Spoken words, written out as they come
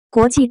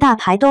国际大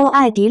牌都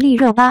爱迪丽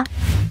热巴。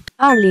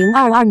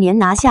2022年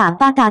拿下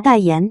8大代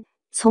言，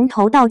从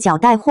头到脚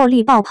带获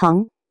利爆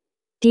棚。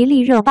迪丽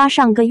热巴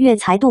上个月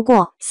才度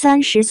过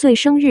30岁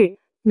生日，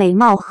美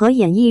貌和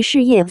演艺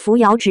事业扶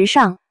摇直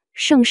上，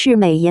盛世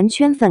美颜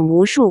圈粉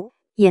无数，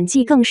演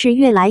技更是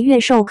越来越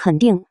受肯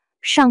定。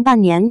上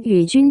半年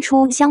与君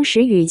初相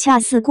识与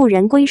恰似故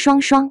人归双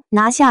双，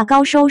拿下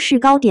高收视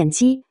高点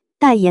击，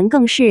代言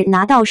更是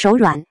拿到手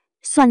软，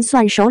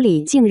算手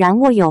里竟然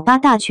握有8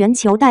大全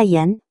球代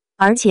言，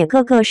而且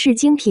个个是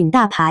精品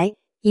大牌，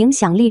影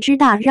响力之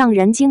大让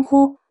人惊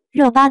呼。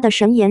热巴的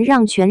神颜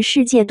让全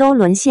世界都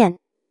沦陷。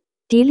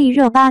迪丽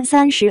热巴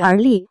30而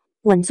立，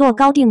稳坐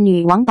高定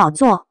女王宝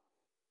座。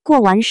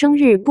过完生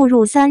日步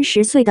入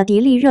30岁的迪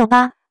丽热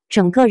巴，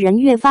整个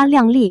人越发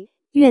靓丽，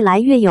越来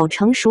越有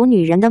成熟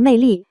女人的魅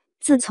力。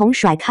自从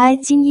甩开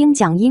金鹰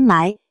奖阴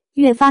霾，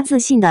越发自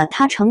信的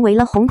她成为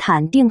了红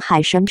毯定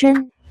海神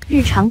针，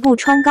日常不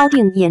穿高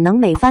定也能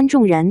美翻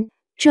众人，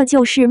这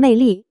就是魅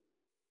力。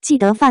记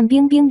得范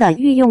冰冰的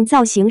御用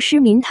造型师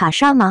敏塔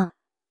莎吗？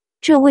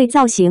这位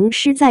造型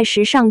师在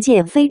时尚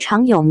界非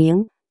常有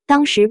名，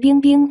当时冰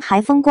冰还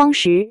风光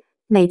时，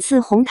每次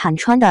红毯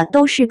穿的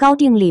都是高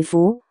定礼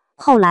服，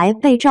后来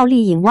被赵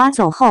丽颖挖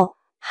走后，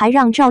还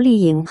让赵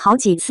丽颖好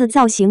几次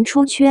造型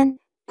出圈，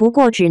不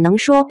过只能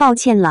说抱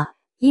歉了，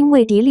因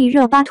为迪丽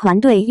热巴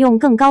团队用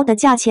更高的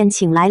价钱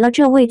请来了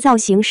这位造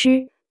型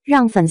师，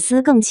让粉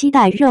丝更期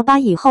待热巴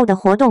以后的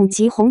活动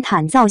及红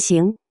毯造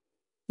型。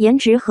颜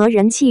值和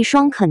人气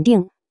双肯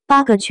定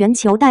，8个全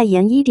球代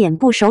言一点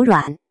不手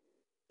软。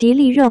迪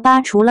丽热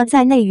巴除了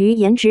在内娱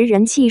颜值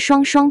人气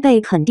双被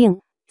肯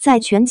定，在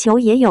全球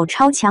也有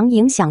超强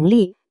影响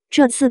力，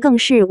这次更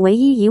是唯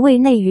一一位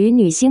内娱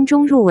女星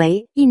中入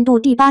围印度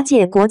第8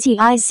届国际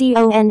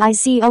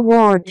ICONIC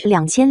Award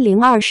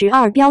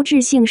 2022标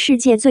志性世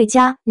界最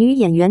佳女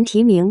演员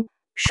提名，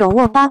手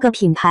握8个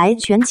品牌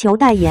全球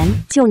代言，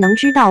就能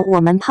知道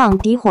我们胖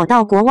迪火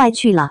到国外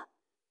去了。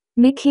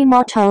Mickey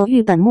Moto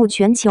玉本木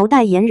全球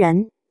代言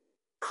人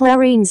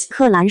 ，Clarins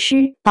克兰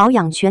诗保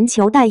养全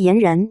球代言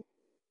人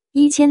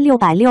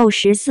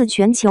，1664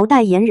全球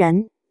代言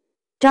人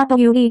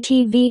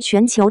 ，WETV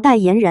全球代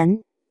言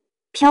人，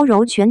飘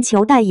柔全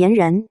球代言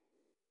人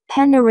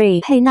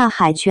 ，Panerai 沛纳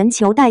海全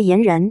球代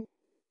言人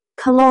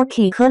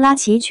 ，Kalorki 科拉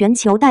奇全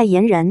球代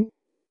言人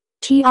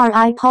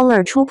 ，TRI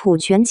Polar 初普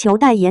全球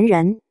代言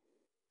人。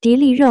迪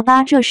丽热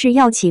巴这是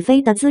要起飞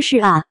的姿势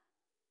啊！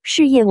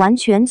事业完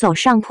全走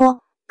上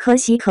坡。可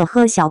喜可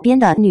贺小编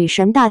的女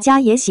神，大家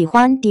也喜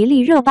欢迪丽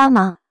热巴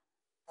吗？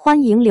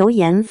欢迎留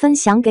言分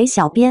享给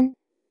小编。